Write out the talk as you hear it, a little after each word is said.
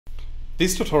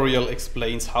This tutorial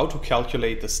explains how to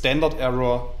calculate the standard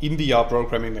error in the R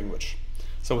programming language.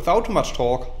 So without too much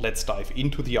talk, let's dive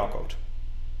into the R code.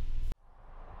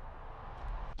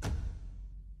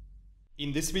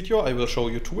 In this video I will show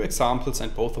you two examples,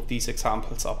 and both of these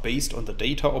examples are based on the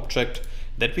data object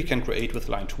that we can create with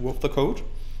line 2 of the code.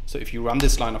 So if you run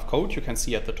this line of code, you can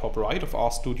see at the top right of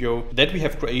RStudio that we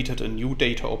have created a new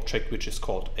data object which is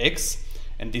called x,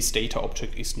 and this data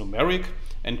object is numeric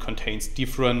and contains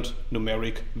different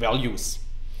numeric values.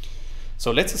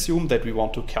 So let's assume that we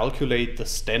want to calculate the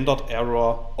standard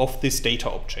error of this data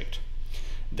object.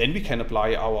 Then we can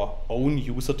apply our own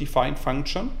user-defined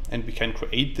function, and we can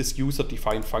create this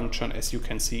user-defined function as you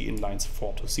can see in lines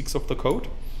 4 to 6 of the code.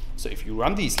 So if you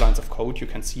run these lines of code, you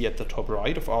can see at the top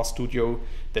right of RStudio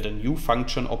that a new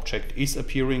function object is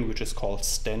appearing which is called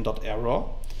standard error.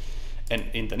 And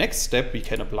in the next step we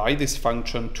can apply this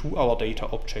function to our data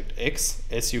object x,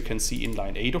 as you can see in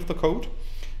line 8 of the code.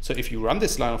 So if you run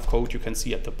this line of code, you can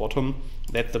see at the bottom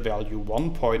that the value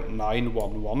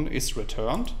 1.911 is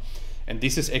returned. And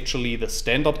this is actually the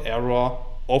standard error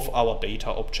of our data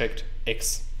object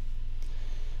x.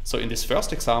 So in this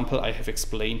first example, I have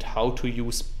explained how to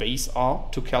use base R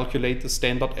to calculate the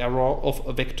standard error of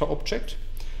a vector object.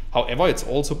 However, it's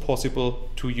also possible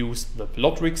to use the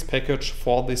plotrix package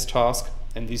for this task,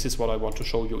 and this is what I want to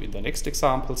show you in the next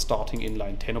example, starting in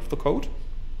line 10 of the code.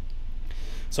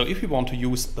 So if we want to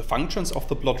use the functions of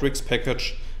the plotrix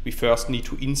package, we first need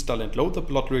to install and load the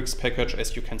plotrix package,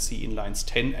 as you can see in lines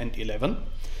 10 and 11.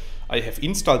 I have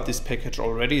installed this package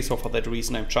already, so for that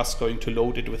reason I'm just going to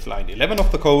load it with line 11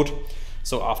 of the code.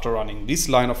 So after running this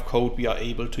line of code, we are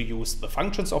able to use the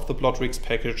functions of the plotrix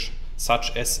package,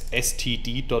 such as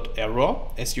std.error,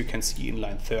 as you can see in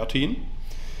line 13.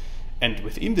 And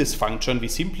within this function, we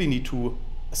simply need to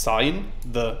assign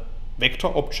the vector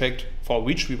object for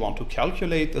which we want to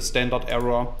calculate the standard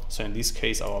error. So in this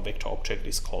case, our vector object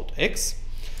is called x.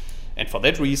 And for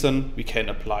that reason, we can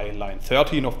apply line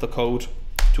 13 of the code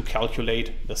to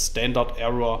calculate the standard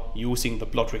error using the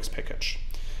plotrix package.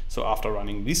 So after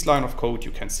running this line of code,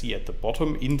 you can see at the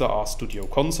bottom in the RStudio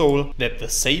console that the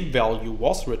same value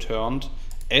was returned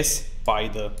as by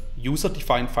the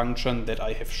user-defined function that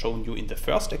I have shown you in the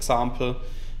first example.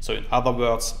 So in other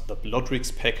words, the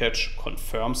plotrix package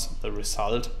confirms the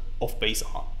result of base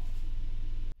R.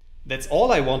 That's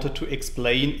all I wanted to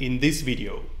explain in this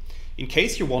video. In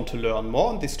case you want to learn more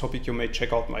on this topic, you may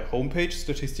check out my homepage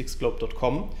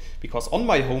statisticsglobe.com, because on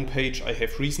my homepage I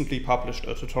have recently published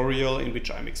a tutorial in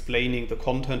which I'm explaining the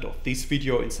content of this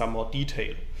video in some more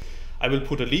detail. I will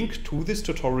put a link to this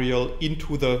tutorial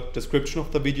into the description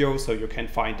of the video, so you can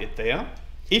find it there.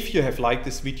 If you have liked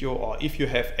this video, or if you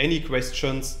have any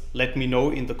questions, let me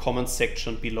know in the comments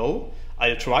section below.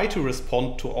 I'll try to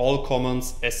respond to all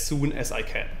comments as soon as I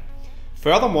can.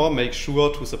 Furthermore, make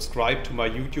sure to subscribe to my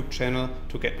YouTube channel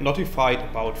to get notified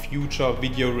about future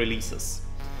video releases.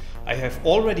 I have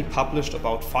already published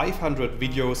about 500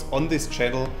 videos on this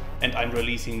channel, and I'm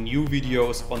releasing new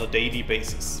videos on a daily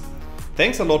basis.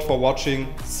 Thanks a lot for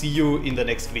watching. See you in the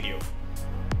next video.